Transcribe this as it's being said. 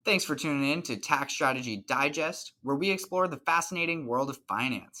Thanks for tuning in to Tax Strategy Digest, where we explore the fascinating world of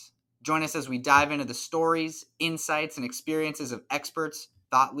finance. Join us as we dive into the stories, insights, and experiences of experts,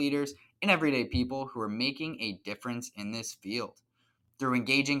 thought leaders, and everyday people who are making a difference in this field. Through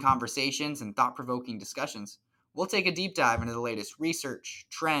engaging conversations and thought provoking discussions, we'll take a deep dive into the latest research,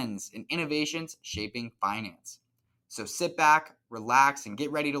 trends, and innovations shaping finance. So sit back, relax, and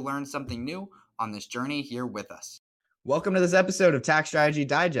get ready to learn something new on this journey here with us. Welcome to this episode of Tax Strategy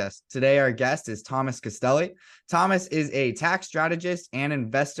Digest. Today, our guest is Thomas Castelli. Thomas is a tax strategist and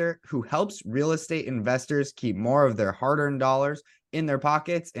investor who helps real estate investors keep more of their hard-earned dollars in their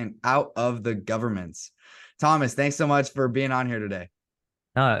pockets and out of the government's. Thomas, thanks so much for being on here today.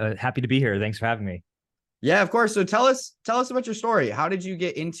 Happy to be here. Thanks for having me. Yeah, of course. So tell us about your story. How did you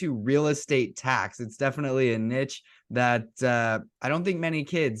get into real estate tax? It's definitely a niche that I don't think many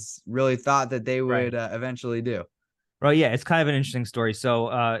kids really thought that they would eventually do. Well, yeah, it's kind of an interesting story.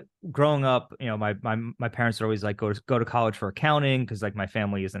 So, growing up, my parents are always like go to college for accounting because like my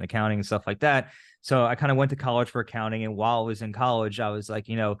family is in accounting and stuff like that. So I kind of went to college for accounting, and while I was in college, I was like,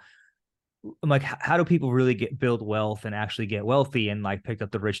 I'm like, how do people really build wealth and actually get wealthy? And like picked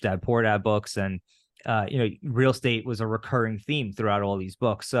up the Rich Dad Poor Dad books, and real estate was a recurring theme throughout all these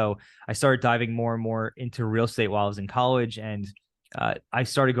books. So I started diving more and more into real estate while I was in college, and I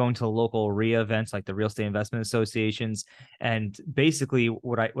started going to local RIA events like the Real Estate Investment Associations. And basically,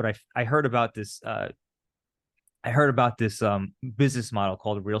 I heard about this. I heard about this business model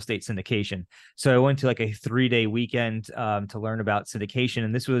called real estate syndication. So I went to like a 3-day weekend to learn about syndication.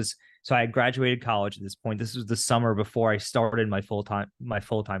 And so I had graduated college at this point. This was the summer before I started my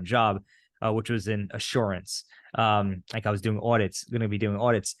full-time job, which was in assurance. Like I was going to be doing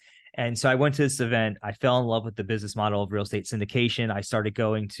audits. And so I went to this event. I fell in love with the business model of real estate syndication. I started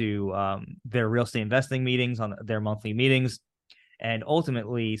going to their real estate investing meetings, on their monthly meetings, and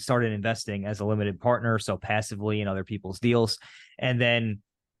ultimately started investing as a limited partner, so passively in other people's deals. And then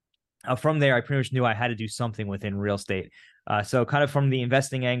from there, I pretty much knew I had to do something within real estate. So kind of from the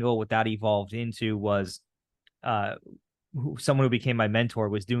investing angle, what that evolved into was someone who became my mentor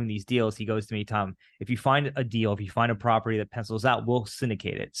was doing these deals. He goes to me, Tom, if you find a property that pencils out, we'll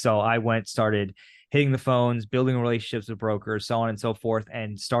syndicate it. So I started hitting the phones, building relationships with brokers, so on and so forth,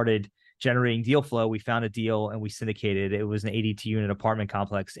 and started generating deal flow. We found a deal and we syndicated. It was an 82-unit apartment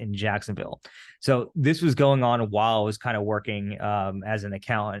complex in Jacksonville. So this was going on while I was kind of working as an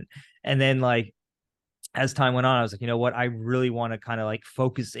accountant. And then as time went on, I was like, you know what? I really want to kind of like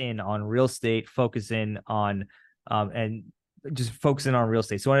focus in on real estate, and just focusing on real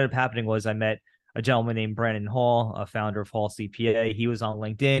estate. So what ended up happening was I met a gentleman named Brandon Hall, a founder of Hall CPA. He was on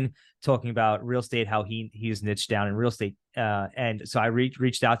LinkedIn talking about real estate, how he's niched down in real estate. And so I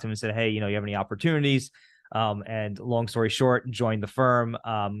reached out to him and said, hey, you have any opportunities? And long story short, joined the firm,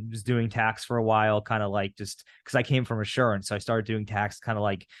 was doing tax for a while, kind of like just because I came from assurance. So I started doing tax, kind of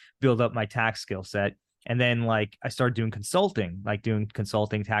like build up my tax skill set. And then I started doing consulting,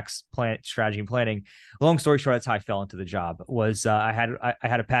 tax plan strategy and planning. Long story short, that's how I fell into the job. Was I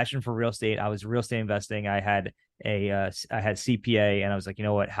had a passion for real estate. I was real estate investing. I had CPA, and I was like, you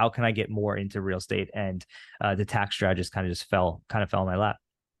know what? How can I get more into real estate? And the tax strategist kind of fell in my lap.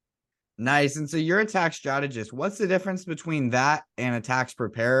 Nice. And so you're a tax strategist. What's the difference between that and a tax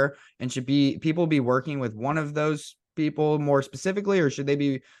preparer? And should people be working with one of those people more specifically, or should they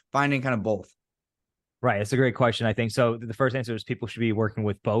be finding kind of both? Right. It's a great question, I think. So the first answer is people should be working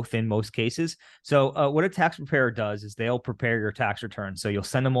with both in most cases. So what a tax preparer does is they'll prepare your tax return. So you'll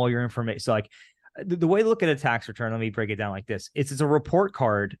send them all your information. So the way to look at a tax return, let me break it down like this. It's a report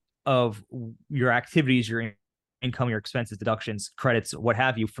card of your activities, your income, your expenses, deductions, credits, what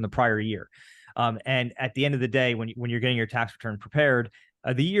have you from the prior year. And at the end of the day, when you're getting your tax return prepared,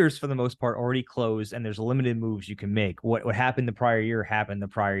 the years for the most part already closed, and there's limited moves you can make. What happened the prior year happened the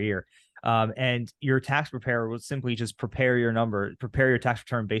prior year. And your tax preparer will simply just prepare your tax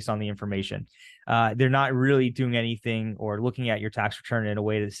return based on the information. They're not really doing anything or looking at your tax return in a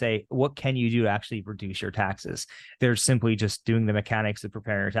way to say, what can you do to actually reduce your taxes? They're simply just doing the mechanics of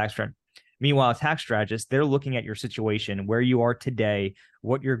preparing your tax return. Meanwhile, a tax strategist, they're looking at your situation, where you are today,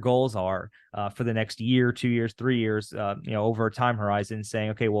 what your goals are for the next year, 2 years, 3 years, over a time horizon, saying,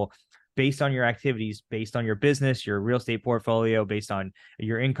 okay, well, based on your activities, based on your business, your real estate portfolio, based on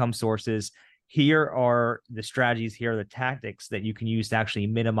your income sources, here are the strategies, here are the tactics that you can use to actually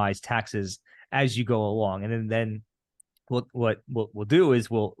minimize taxes as you go along. And then what we'll do is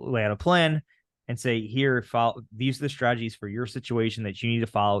we'll lay out a plan, and say, here, follow, these are the strategies for your situation that you need to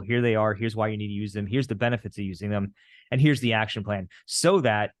follow. Here they are. Here's why you need to use them. Here's the benefits of using them. And here's the action plan, so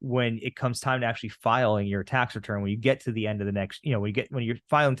that when it comes time to actually filing your tax return, when you get to the end of the next, when you're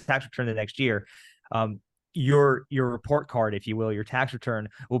filing tax return the next year, um, your report card, if you will, your tax return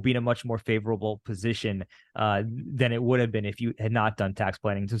will be in a much more favorable position than it would have been if you had not done tax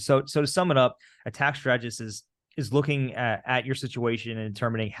planning. So to sum it up, a tax strategist is looking at your situation and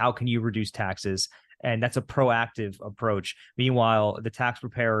determining how can you reduce taxes, and that's a proactive approach. Meanwhile, the tax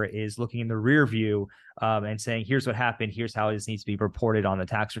preparer is looking in the rear view and saying, here's what happened, here's how this needs to be reported on the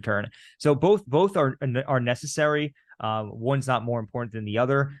tax return. So both are necessary. One's not more important than the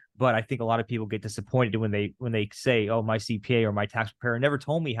other, but I think a lot of people get disappointed when they say, oh, my CPA or my tax preparer never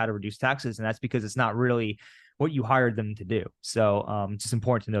told me how to reduce taxes, and that's because it's not really what you hired them to do. So it's just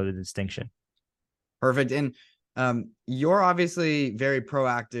important to know the distinction. Perfect. And you're obviously very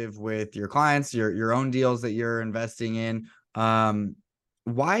proactive with your clients, your own deals that you're investing in.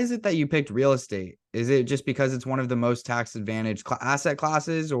 Why is it that you picked real estate? Is it just because it's one of the most tax advantaged asset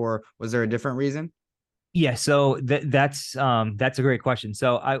classes, or was there a different reason? Yeah, so that's a great question.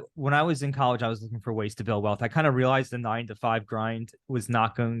 So when I was in college, I was looking for ways to build wealth. I kind of realized the 9 to 5 grind was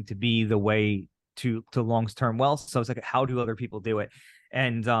not going to be the way to long-term wealth. So I was like, how do other people do it?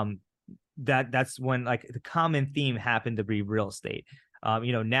 And that's when, like, the common theme happened to be real estate.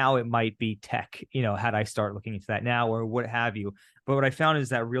 Now it might be tech, had I start looking into that now, or what have you. But what I found is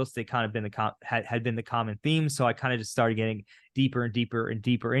that real estate kind of been had been the common theme. So I kind of just started getting deeper and deeper and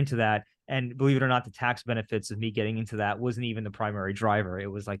deeper into that. And believe it or not, the tax benefits of me getting into that wasn't even the primary driver.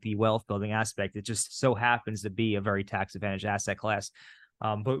 It was like the wealth building aspect. It just so happens to be a very tax advantaged asset class.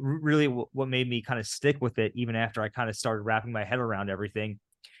 But really, what made me kind of stick with it, even after I kind of started wrapping my head around everything,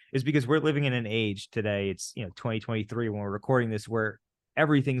 is because we're living in an age today. It's 2023 when we're recording this, where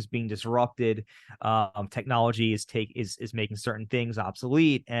everything's being disrupted. Technology is making certain things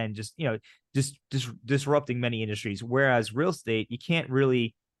obsolete, and just disrupting many industries. Whereas real estate, you can't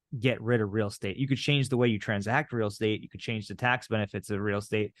really get rid of real estate. You could change the way you transact real estate. You could change the tax benefits of real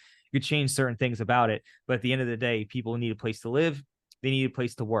estate. You could change certain things about it. But at the end of the day, people need a place to live. They need a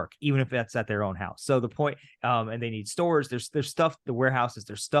place to work, even if that's at their own house. So the point, and they need stores. There's stuff, the warehouses.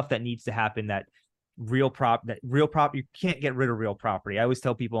 There's stuff that needs to happen that real property, you can't get rid of real property. I always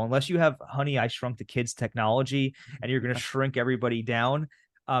tell people, unless you have Honey, I Shrunk the Kids technology and you're going to shrink everybody down,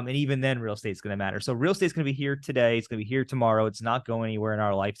 and even then real estate is going to matter. So real estate is going to be here today, it's going to be here tomorrow, it's not going anywhere in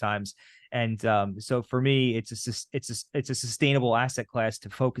our lifetimes. And so for me, it's a sustainable asset class to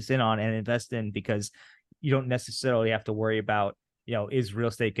focus in on and invest in, because you don't necessarily have to worry about, is real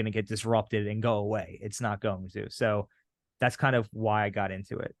estate going to get disrupted and go away? It's not going to. So that's kind of why I got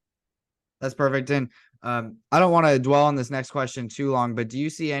into it. That's perfect. And I don't want to dwell on this next question too long, but do you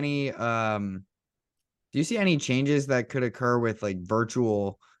see any changes that could occur with like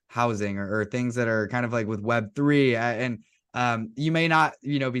virtual housing, or things that are kind of like with Web3? And you may not,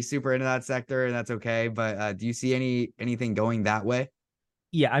 be super into that sector, and that's okay. But do you see anything going that way?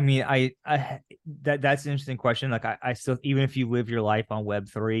 Yeah, I mean, that's an interesting question. Like, I still, even if you live your life on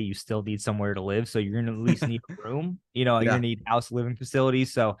Web3, you still need somewhere to live. So you're gonna at least need a room. You're Yeah, gonna need house living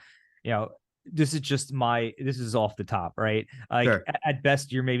facilities. So, you know, this is off the top, right? Like, sure. at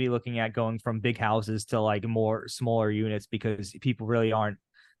best, you're maybe looking at going from big houses to like more smaller units, because people really aren't,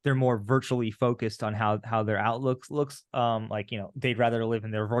 they're more virtually focused on how their outlook looks. Like, they'd rather live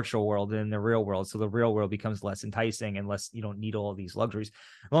in their virtual world than in the real world. So the real world becomes less enticing, unless you don't need all of these luxuries.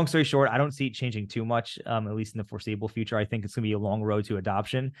 Long story short, I don't see it changing too much, at least in the foreseeable future. I think it's going to be a long road to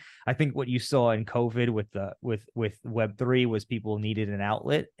adoption. I think what you saw in COVID with Web3 was people needed an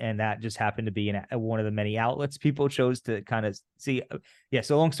outlet, and that just happened to be one of the many outlets people chose to kind of see. Yeah.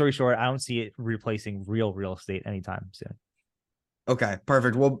 So long story short, I don't see it replacing real estate anytime soon. Okay,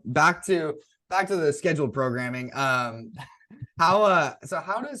 perfect. Well, back to the scheduled programming. How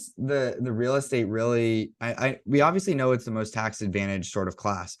does the real estate really, we obviously know it's the most tax advantaged sort of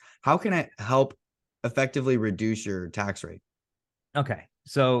class. How can it help effectively reduce your tax rate? Okay.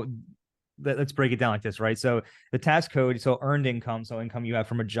 So let's break it down like this, right? So the tax code, so earned income, so income you have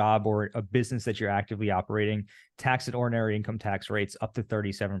from a job or a business that you're actively operating, tax at ordinary income tax rates up to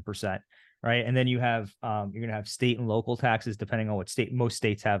 37%, right? And then you have, you're gonna have state and local taxes depending on what state. Most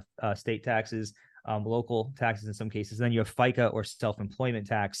states have state taxes, local taxes in some cases. And then you have FICA or self-employment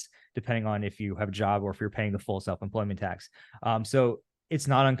tax, depending on if you have a job or if you're paying the full self-employment tax. So it's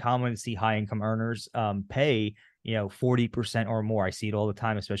not uncommon to see high income earners pay 40% or more. I see it all the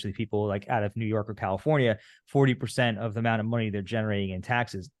time, especially people like out of New York or California, 40% of the amount of money they're generating in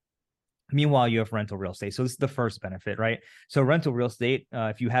taxes. Meanwhile, you have rental real estate. So this is the first benefit, right? So rental real estate,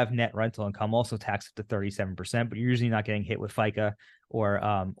 if you have net rental income, also taxed up to 37%, but you're usually not getting hit with FICA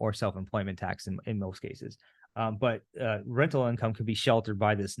or self-employment tax in most cases. But rental income can be sheltered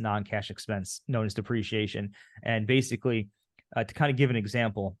by this non-cash expense known as depreciation. And basically, to kind of give an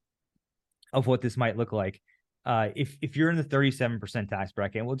example of what this might look like, if you're in the 37% tax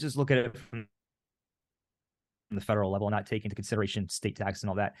bracket, and we'll just look at it from the federal level and not take into consideration state tax and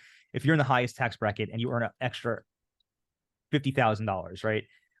all that. If you're in the highest tax bracket and you earn an extra $50,000, right?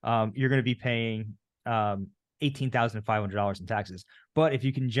 You're going to be paying $18,500 in taxes. But if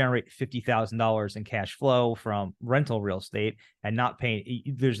you can generate $50,000 in cash flow from rental real estate and not paying,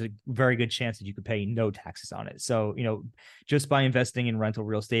 there's a very good chance that you could pay no taxes on it. So, just by investing in rental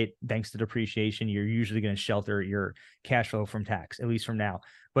real estate, thanks to depreciation, you're usually going to shelter your cash flow from tax, at least from now.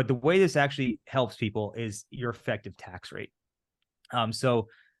 But the way this actually helps people is your effective tax rate. So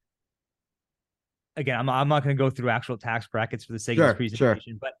again, I'm not going to go through actual tax brackets for the sake of this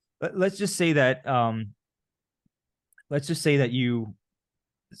presentation, but let's just say that you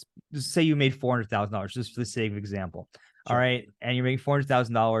just say you made $400,000 just for the sake of example. Sure. All right. And you're making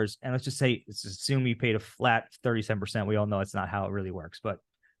 $400,000. And let's assume you paid a flat 37%. We all know it's not how it really works, but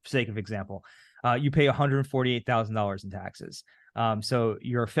for sake of example, you pay $148,000 in taxes. So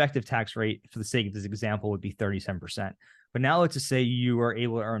your effective tax rate for the sake of this example would be 37%. But now let's just say you are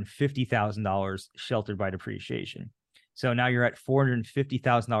able to earn $50,000 sheltered by depreciation. So now you're at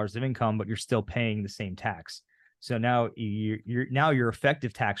 $450,000 of income, but you're still paying the same tax. So now your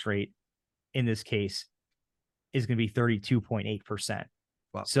effective tax rate in this case is going to be 32.8%.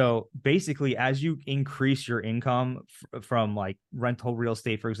 Wow. So basically, as you increase your income from like rental real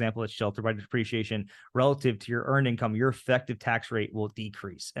estate, for example, it's sheltered by depreciation relative to your earned income, your effective tax rate will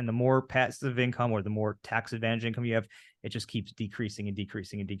decrease. And the more passive income or the more tax advantage income you have, it just keeps decreasing and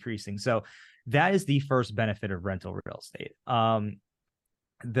decreasing and decreasing. So that is the first benefit of rental real estate.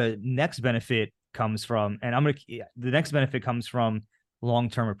 The next benefit comes from, the next benefit comes from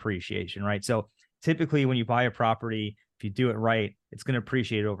long-term appreciation, right? So typically when you buy a property, if you do it right, it's going to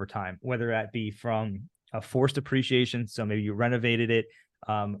appreciate over time, whether that be from a forced appreciation. So maybe you renovated it,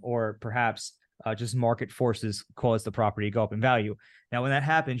 or perhaps just market forces cause the property to go up in value. Now, when that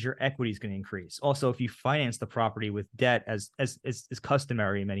happens, your equity is going to increase. Also, if you finance the property with debt, as is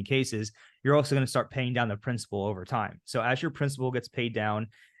customary in many cases, you're also going to start paying down the principal over time. So as your principal gets paid down,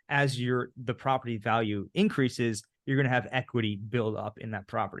 as the property value increases, you're going to have equity build up in that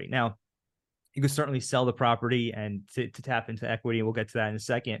property. Now, you can certainly sell the property and to tap into equity, and we'll get to that in a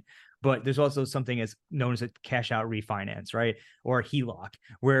second. But there's also something as known as a cash out refinance, right? Or a HELOC,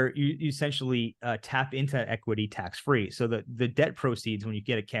 where you essentially tap into equity tax free. So the debt proceeds when you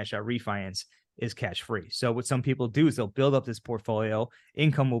get a cash out refinance is cash free. So what some people do is they'll build up this portfolio,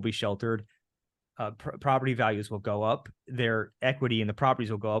 income will be sheltered, property values will go up, their equity in the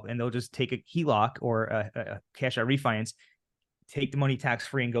properties will go up, and they'll just take a HELOC or a cash out refinance, take the money tax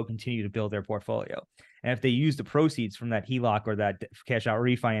free, and go continue to build their portfolio. And if they use the proceeds from that HELOC or that cash out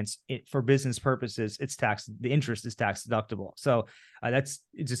refinance for business purposes, the interest is tax deductible. So that's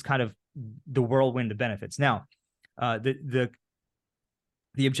just kind of the whirlwind of benefits. Now,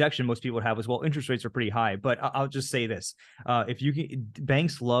 the objection most people would have is, well, interest rates are pretty high. But I'll just say this: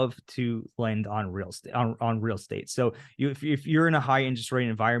 banks love to lend on real estate. On real estate. So if you're in a high interest rate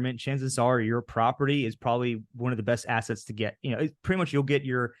environment, chances are your property is probably one of the best assets to get. Pretty much you'll get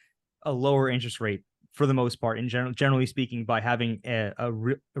a lower interest rate for the most part, generally speaking, by having a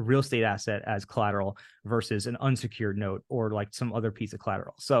real estate asset as collateral versus an unsecured note or like some other piece of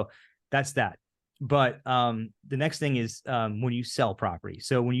collateral. So that's that. But the next thing is when you sell property.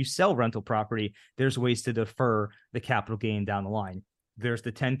 So when you sell rental property, there's ways to defer the capital gain down the line. There's the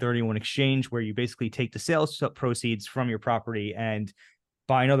 1031 exchange, where you basically take the sales proceeds from your property and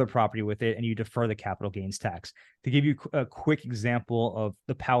buy another property with it, and you defer the capital gains tax. To give you a quick example of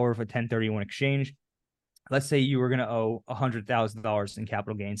the power of a 1031 exchange, let's say you were going to owe $100,000 in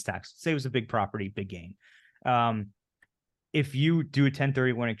capital gains tax. Say it was a big property, big gain. If you do a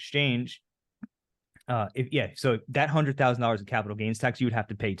 1031 exchange, so that $100,000 in capital gains tax you would have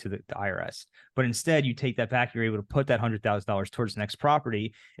to pay to the IRS. But instead, you take that back. You're able to put that $100,000 towards the next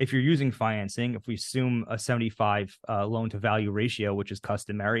property. If you're using financing, if we assume a 75 loan to value ratio, which is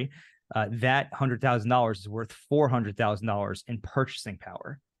customary, that $100,000 is worth $400,000 in purchasing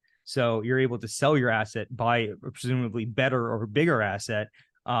power. So you're able to sell your asset, buy a presumably better or bigger asset,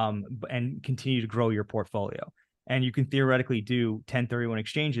 and continue to grow your portfolio. And you can theoretically do 1031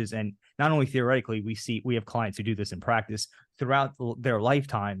 exchanges. And not only theoretically, we have clients who do this in practice throughout their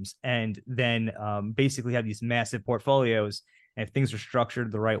lifetimes, and then basically have these massive portfolios And if things are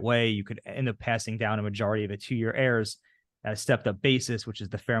structured the right way, you could end up passing down a majority of it to your heirs at a stepped up basis, which is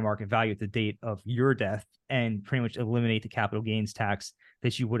the fair market value at the date of your death, and pretty much eliminate the capital gains tax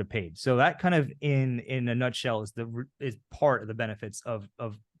that you would have paid. So that kind of in a nutshell is part of the benefits of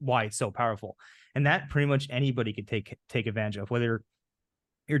why it's so powerful. And that pretty much anybody could take advantage of, whether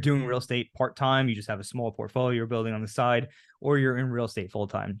you're doing real estate part-time, you just have a small portfolio you're building on the side, or you're in real estate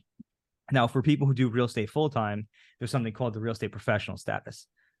full-time. Now, for people who do real estate full-time, there's something called the real estate professional status.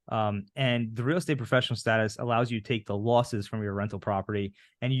 And the real estate professional status allows you to take the losses from your rental property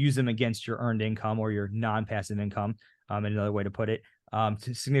and use them against your earned income or your non-passive income, another way to put it,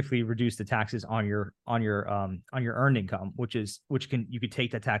 to significantly reduce the taxes on your earned income, you could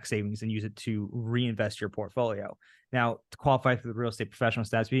take that tax savings and use it to reinvest your portfolio. Now, to qualify for the real estate professional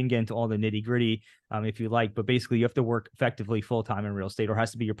status, we can get into all the nitty gritty if you like, but basically you have to work effectively full time in real estate, or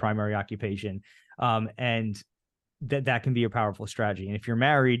has to be your primary occupation, and that can be a powerful strategy. And if you're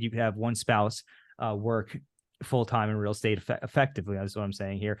married, you could have one spouse work full time in real estate effectively. That's what I'm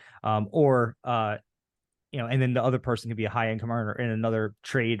saying here, or and then the other person can be a high income earner in another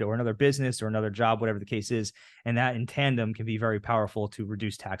trade or another business or another job, whatever the case is. And that in tandem can be very powerful to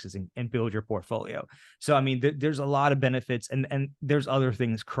reduce taxes and build your portfolio. So, I mean, there's a lot of benefits, and there's other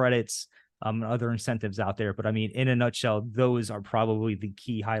things, credits, other incentives out there. But I mean, in a nutshell, those are probably the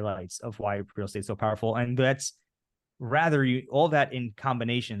key highlights of why real estate is so powerful. And that's all that in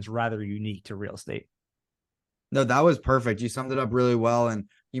combination is rather unique to real estate. No, that was perfect. You summed it up really well. And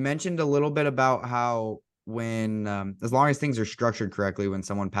you mentioned a little bit about how when, as long as things are structured correctly, when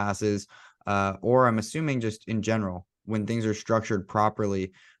someone passes, or I'm assuming just in general, when things are structured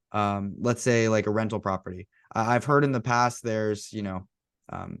properly, let's say like a rental property. I've heard in the past there's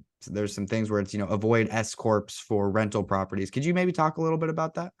some things where it's, avoid S corps for rental properties. Could you maybe talk a little bit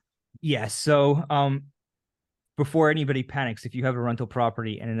about that? Yes. So, before anybody panics, if you have a rental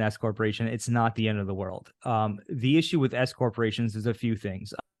property and an S corporation, it's not the end of the world. The issue with S corporations is a few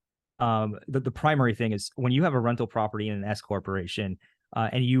things. The primary thing is when you have a rental property in an S corporation,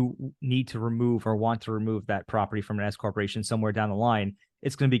 and you need to remove or want to remove that property from an S corporation somewhere down the line,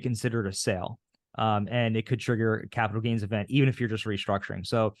 it's going to be considered a sale. And it could trigger a capital gains event, even if you're just restructuring.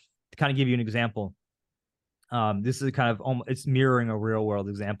 So to kind of give you an example, this is kind of it's mirroring a real world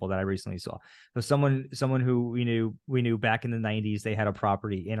example that I recently saw. So someone who we knew back in the 90s, they had a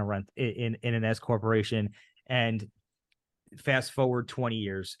property in an S corporation, and fast forward 20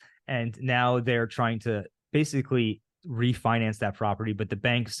 years, and now they're trying to basically refinance that property, but the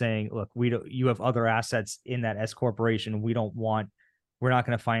bank's saying, look, you have other assets in that S corporation. We're not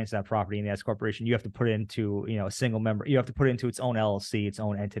going to finance that property in the S corporation. You have to put it into, a single member. You have to put it into its own LLC, its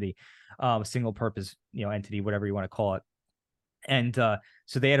own entity, single purpose, entity, whatever you want to call it. And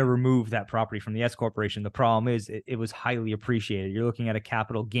so they had to remove that property from the S corporation. The problem is it was highly appreciated. You're looking at a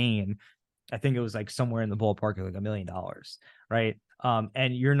capital gain. I think it was like somewhere in the ballpark of like $1 million, right?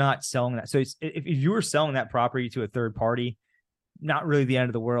 And you're not selling that. So if you were selling that property to a third party, not really the end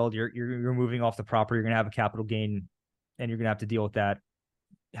of the world. You're moving off the property. You're going to have a capital gain, and you're going to have to deal with that.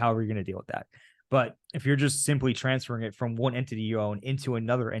 However, you're going to deal with that. But if you're just simply transferring it from one entity you own into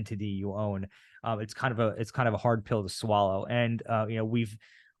another entity you own, it's kind of a hard pill to swallow. And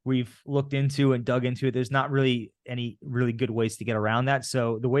we've looked into and dug into it. There's not really any really good ways to get around that.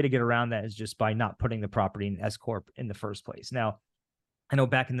 So the way to get around that is just by not putting the property in S corp in the first place. Now, I know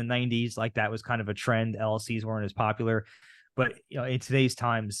back in the 90s, like that was kind of a trend. LLCs weren't as popular, but in today's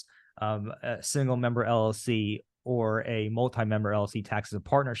times, a single member LLC or a multi-member LLC taxes a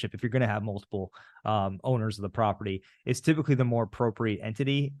partnership, if you're going to have multiple owners of the property, it's typically the more appropriate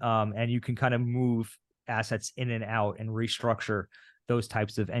entity, and you can kind of move assets in and out and restructure those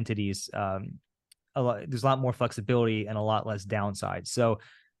types of entities. There's a lot more flexibility and a lot less downside. So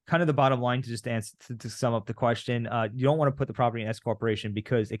kind of the bottom line, to just answer to sum up the question, you don't want to put the property in S corporation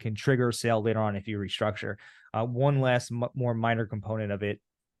because it can trigger a sale later on if you restructure. One last more minor component of it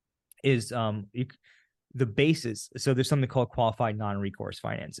is the basis. So there's something called qualified non-recourse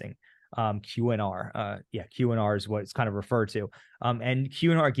financing, QNR. QNR is what it's kind of referred to. And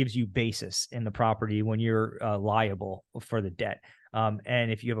QNR gives you basis in the property when you're liable for the debt.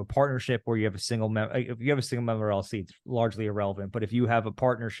 And if you have a partnership or you have a single member, if you have a single member LLC, it's largely irrelevant. But if you have a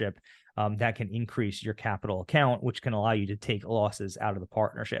partnership, that can increase your capital account, which can allow you to take losses out of the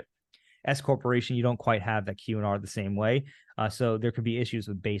partnership. S corporation, you don't quite have that Q&R the same way. So there could be issues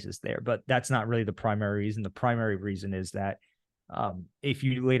with basis there, but that's not really the primary reason. The primary reason is that if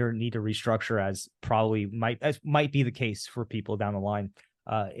you later need to restructure, as might be the case for people down the line,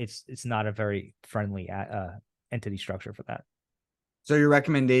 it's not a very friendly entity structure for that. So your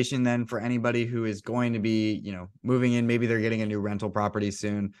recommendation then for anybody who is going to be, moving in, maybe they're getting a new rental property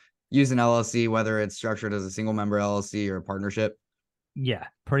soon, use an LLC, whether it's structured as a single member LLC or a partnership. Yeah,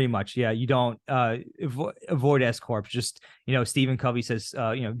 pretty much. Yeah, you don't avoid S corp. Just Stephen Covey says,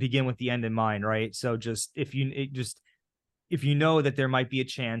 begin with the end in mind, right? So just if you know that there might be a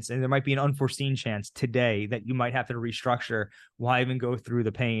chance and there might be an unforeseen chance today that you might have to restructure, why even go through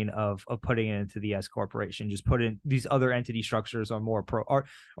the pain of putting it into the S corporation? Just put in these other entity structures are more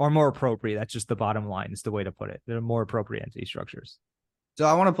appropriate. That's just the bottom line. It's the way to put it. They're more appropriate entity structures. So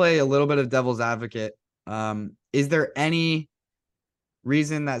I want to play a little bit of devil's advocate. Is there any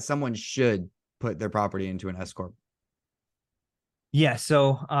reason that someone should put their property into an S corp? Yeah,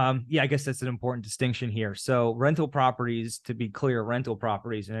 so I guess that's an important distinction here. So rental properties, to be clear, rental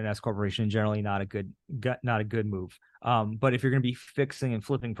properties in an S corporation generally not a good move. But if you're going to be fixing and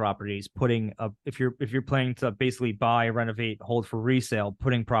flipping properties, if you're planning to basically buy, renovate, hold for resale,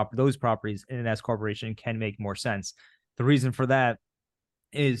 putting those properties in an S corporation can make more sense. The reason for that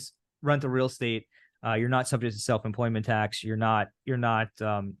is rental real estate. You're not subject to self-employment tax. You're not.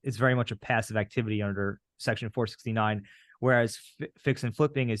 It's very much a passive activity under Section 469, whereas fix and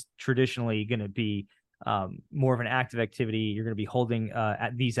flipping is traditionally going to be more of an active activity. You're going to be holding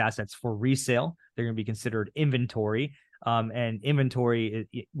at these assets for resale. They're going to be considered inventory. And inventory,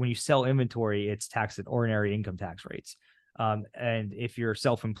 when you sell inventory, it's taxed at ordinary income tax rates. And if you're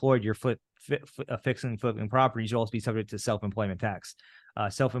self-employed, you're fixing and flipping properties, you'll also be subject to self-employment tax.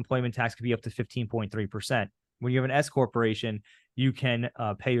 Self-employment tax could be up to 15.3%. When you have an S corporation, you can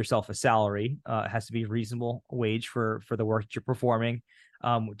pay yourself a salary. It has to be a reasonable wage for the work you're performing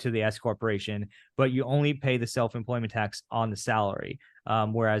to the S corporation, but you only pay the self-employment tax on the salary.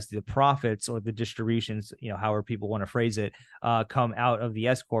 Whereas the profits or the distributions, however people want to phrase it, come out of the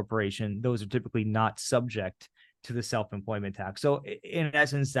S corporation. Those are typically not subject to the self-employment tax. So in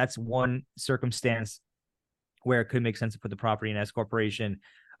essence, that's one circumstance where it could make sense to put the property in S corporation.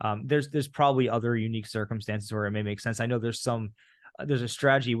 There's probably other unique circumstances where it may make sense. I know there's a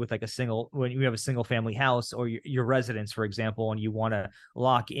strategy with like when you have a single family house or your residence, for example, and you want to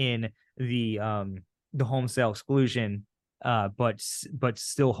lock in the home sale exclusion, but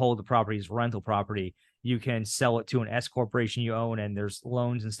still hold the property as rental property. You can sell it to an S corporation you own, and there's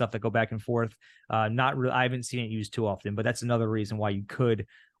loans and stuff that go back and forth. Not really, I haven't seen it used too often, but that's another reason why you could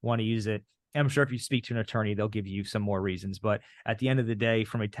want to use it. I'm sure if you speak to an attorney, they'll give you some more reasons. But at the end of the day,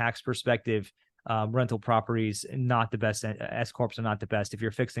 from a tax perspective, rental properties not the best. S corps are not the best. If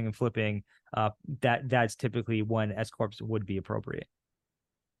you're fixing and flipping, that's typically when S corps would be appropriate.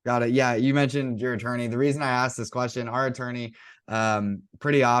 Got it. Yeah, you mentioned your attorney. The reason I asked this question, our attorney,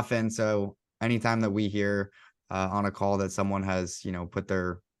 pretty often. So anytime that we hear on a call that someone has, put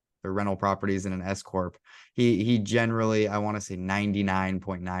their rental properties in an S corp, he generally, I want to say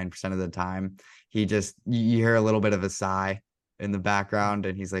 99.9% of the time, he just you hear a little bit of a sigh in the background,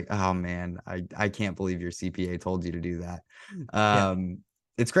 and he's like, "Oh man, I can't believe your CPA told you to do that." Yeah.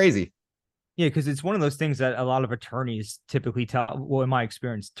 It's crazy. Yeah, because it's one of those things that a lot of attorneys typically well, in my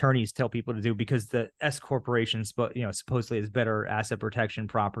experience, attorneys tell people to do because the S corporations, but supposedly is better asset protection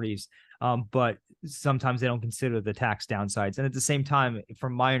properties. But sometimes they don't consider the tax downsides. And at the same time,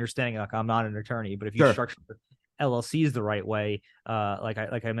 from my understanding, like I'm not an attorney, but if you Sure. structure LLCs the right way,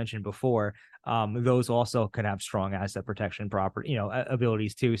 like I mentioned before, those also could have strong asset protection property,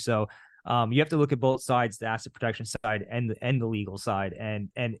 abilities too. So you have to look at both sides, the asset protection side and the legal side. And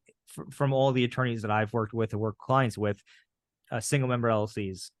from all the attorneys that I've worked with and work clients with, single member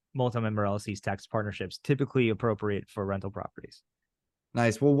LLCs, multi-member LLCs, tax partnerships, typically appropriate for rental properties.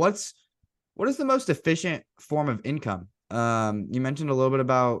 Nice. Well, what is the most efficient form of income? You mentioned a little bit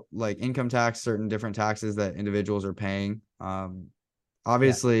about like income tax, certain different taxes that individuals are paying. Yeah.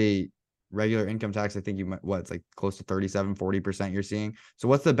 Obviously regular income tax, I think it's like close to 37-40% you're seeing. So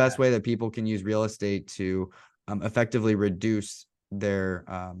what's the Yeah. best way that people can use real estate to effectively reduce their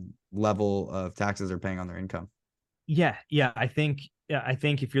level of taxes they're paying on their income? Yeah. I think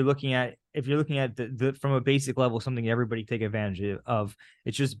if you're looking at the from a basic level, something everybody take advantage of,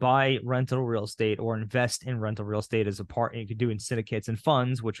 it's just buy rental real estate or invest in rental real estate as a part. You could do in syndicates and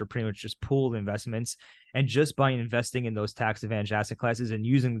funds, which are pretty much just pooled investments, and just by investing in those tax advantage asset classes and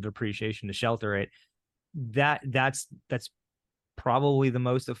using the depreciation to shelter it, that's probably the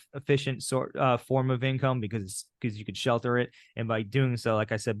most efficient form of income because you could shelter it, and by doing so,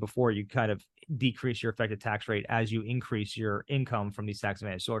 like I said before, you kind of decrease your effective tax rate as you increase your income from these tax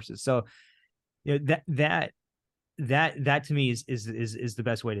advantage sources. So that to me is the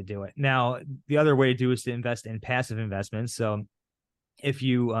best way to do it. Now, the other way to do is to invest in passive investments. So if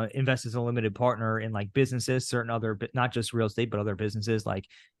you invest as a limited partner in like businesses, certain other, not just real estate, but other businesses like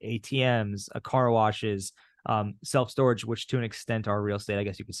ATMs, car washes, self-storage, which to an extent are real estate, I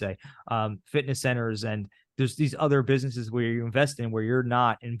guess you could say, fitness centers, and there's these other businesses where you invest in where you're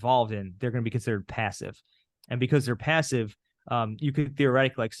not involved in, they're going to be considered passive. And because they're passive, you could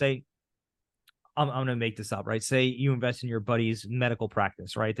theoretically, like, say, I'm going to make this up, right? Say you invest in your buddy's medical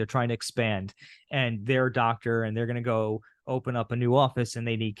practice, right? They're trying to expand, and they're a doctor, and they're going to go open up a new office, and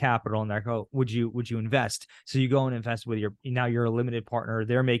they need capital, and they're go, would you invest? So you go and invest with now you're a limited partner.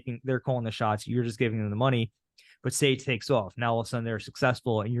 They're calling the shots. You're just giving them the money. But say it takes off. Now all of a sudden they're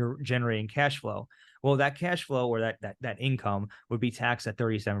successful and you're generating cash flow. Well, that cash flow or that income would be taxed at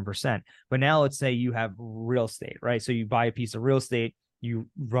 37%. But now let's say you have real estate, right? So you buy a piece of real estate, you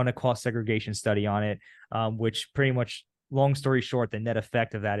run a cost segregation study on it, which pretty much, long story short, the net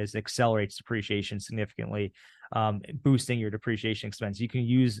effect of that is accelerates depreciation significantly, boosting your depreciation expense. You can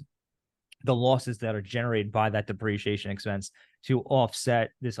use the losses that are generated by that depreciation expense to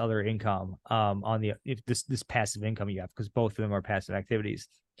offset this other income, on the if this passive income you have, because both of them are passive activities.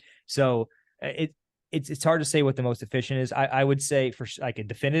 So it's hard to say what the most efficient is. I would say, for like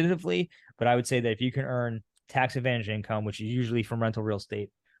definitively, but I would say that if you can earn tax advantage income, which is usually from rental real estate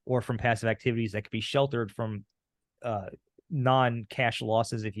or from passive activities that could be sheltered from non-cash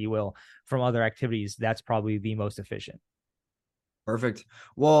losses, if you will, from other activities, that's probably the most efficient. Perfect.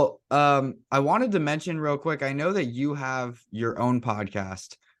 Well, I wanted to mention real quick, I know that you have your own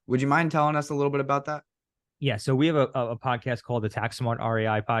podcast. Would you mind telling us a little bit about that? Yeah, so we have a podcast called the Tax Smart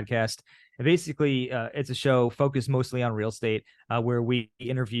REI podcast. And basically, it's a show focused mostly on real estate, where we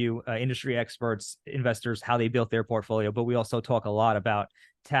interview industry experts, investors, how they built their portfolio. But we also talk a lot about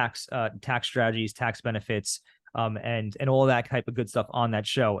tax strategies, tax benefits, and all that type of good stuff on that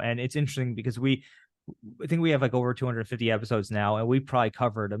show. And it's interesting because I think we have like over 250 episodes now, and we've probably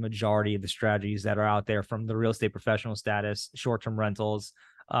covered a majority of the strategies that are out there, from the real estate professional status, short-term rentals,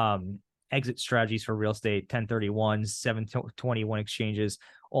 exit strategies for real estate, 1031s, 721 exchanges,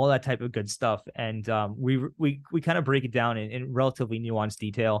 all that type of good stuff. And we kind of break it down in relatively nuanced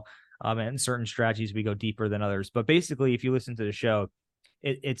detail. And certain strategies we go deeper than others. But basically, if you listen to the show,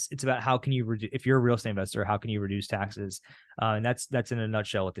 it's about how can you if you're a real estate investor, how can you reduce taxes? And that's in a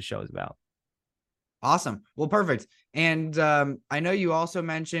nutshell what the show is about. Awesome. Well, perfect. And I know you also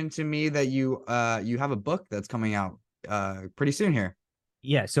mentioned to me that you have a book that's coming out pretty soon here.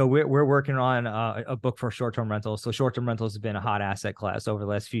 Yeah, so we're working on a book for short-term rentals. So short-term rentals have been a hot asset class over the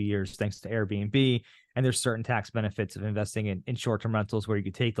last few years, thanks to Airbnb. And there's certain tax benefits of investing in short-term rentals, where you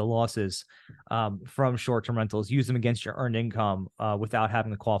could take the losses from short-term rentals, use them against your earned income, without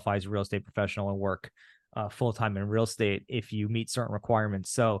having to qualify as a real estate professional and work full-time in real estate if you meet certain requirements.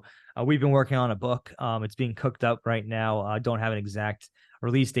 So we've been working on a book. It's being cooked up right now. I don't have an exact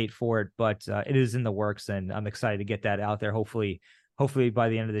release date for it, but it is in the works, and I'm excited to get that out there. Hopefully by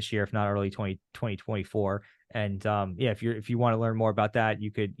the end of this year, if not early 2024. And yeah, if you want to learn more about that,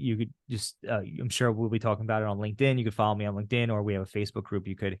 you could just I'm sure we'll be talking about it on LinkedIn. You could follow me on LinkedIn, or we have a Facebook group.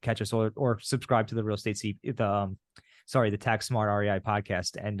 You could catch us, or subscribe to the real estate the Tax Smart REI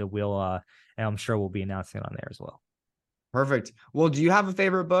podcast, and and I'm sure we'll be announcing it on there as well. Perfect. Well, do you have a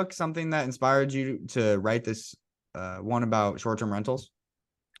favorite book, something that inspired you to write this one about short-term rentals?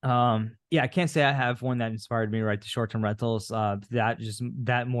 Yeah, I can't say I have one that inspired me to write the short-term rentals.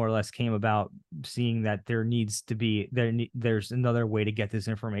 That more or less came about seeing that there's another way to get this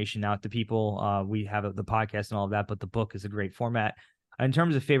information out to people. We have the podcast and all of that, but the book is a great format. In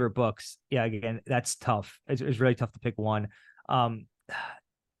terms of favorite books, yeah, again, that's tough. It's really tough to pick one. Um,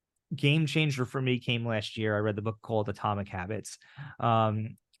 Game changer for me came last year. I read the book called Atomic Habits.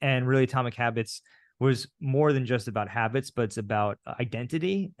 And really, Atomic Habits was more than just about habits, but it's about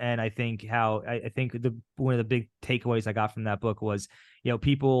identity. And I think one of the big takeaways I got from that book was,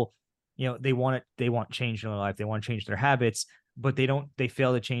 people, they want change in their life. They want to change their habits, but they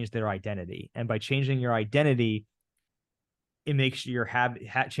fail to change their identity. And by changing your identity, it makes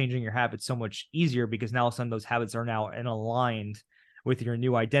changing your habits so much easier, because now all of a sudden those habits are now aligned with your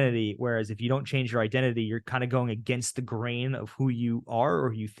new identity. Whereas if you don't change your identity, you're kind of going against the grain of who you are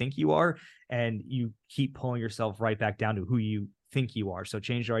or who you think you are, and you keep pulling yourself right back down to who you think you are. So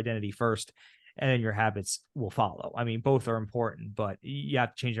change your identity first, and then your habits will follow. I mean, both are important, but you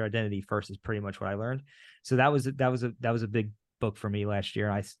have to change your identity first, is pretty much what I learned. So that was a big book for me last year.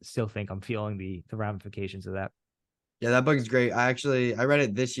 And I still think I'm feeling the ramifications of that. Yeah, that book is great. I read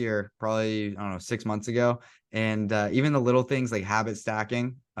it this year, probably, I don't know, 6 months ago. And even the little things like habit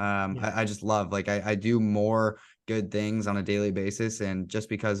stacking, Yeah. I just love. Like I do more good things on a daily basis. And just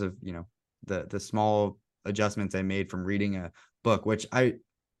because of, the small adjustments I made from reading a book, which I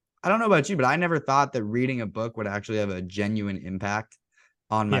don't know about you, but I never thought that reading a book would actually have a genuine impact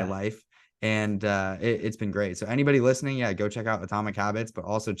on my Yeah. life. And it's been great. So anybody listening, yeah, go check out Atomic Habits, but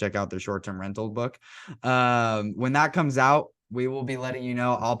also check out their short-term rental book. When that comes out, we will be letting you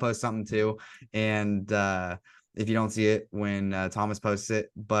know. I'll post something too. And if you don't see it when Thomas posts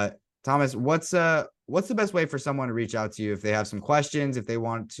it. But Thomas, what's the best way for someone to reach out to you if they have some questions, if they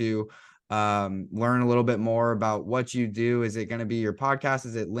want to learn a little bit more about what you do? Is it going to be your podcast?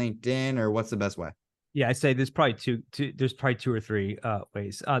 Is it LinkedIn, or what's the best way? Yeah, I say there's probably there's probably two or three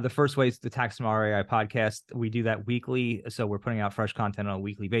ways. The first way is the Tax Smart REI podcast. We do that weekly, so we're putting out fresh content on a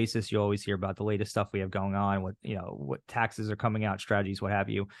weekly basis. You always hear about the latest stuff we have going on, what taxes are coming out, strategies, what have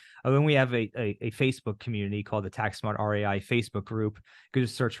you. Then we have a Facebook community called the Tax Smart REI Facebook group. You can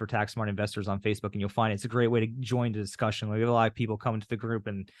just search for Tax Smart Investors on Facebook, and you'll find it. It's a great way to join the discussion. We have a lot of people come into the group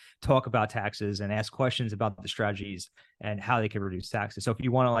and talk about taxes and ask questions about the strategies and how they can reduce taxes. So if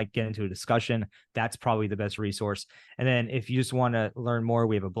you want to get into a discussion, that's probably the best resource. And then if you just want to learn more,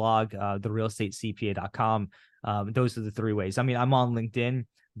 we have a blog, therealestatecpa.com. Those are the three ways. I mean, I'm on LinkedIn,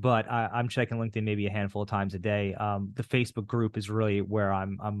 but I'm checking LinkedIn maybe a handful of times a day. The Facebook group is really where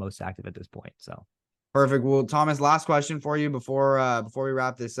I'm most active at this point. So Perfect. Well, Thomas, last question for you before we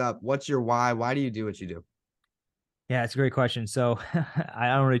wrap this up. What's your why? Why do you do what you do? yeah, it's a great question. So I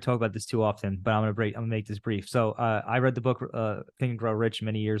don't really talk about this too often, but I'm gonna make this brief. So I read the book Think and Grow Rich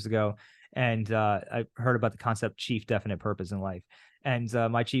many years ago, and I heard about the concept chief definite purpose in life. And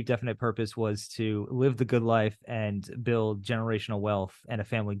my chief definite purpose was to live the good life and build generational wealth and a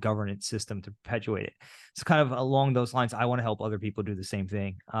family governance system to perpetuate it. So kind of along those lines, I want to help other people do the same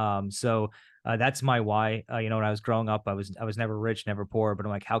thing. That's my why. When I was growing up, I was never rich, never poor, but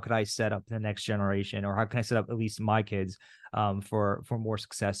I'm like, how could I set up the next generation, or how can I set up at least my kids for more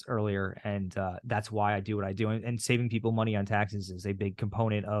success earlier? And that's why I do what I do. And saving people money on taxes is a big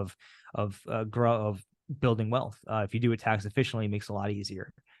component of building wealth. If you do it tax efficiently, it makes it a lot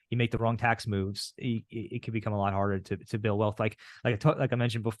easier. You make the wrong tax moves, it can become a lot harder to build wealth. Like I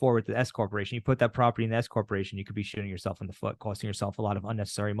mentioned before with the S corporation, you put that property in the S corporation, you could be shooting yourself in the foot, costing yourself a lot of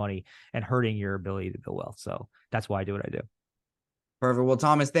unnecessary money and hurting your ability to build wealth. So that's why I do what I do. Perfect. Well,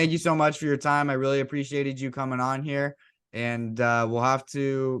 Thomas, thank you so much for your time. I really appreciated you coming on here, and we'll have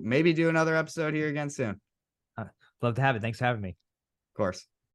to maybe do another episode here again soon. Uh, Love to have it. Thanks for having me. Of course.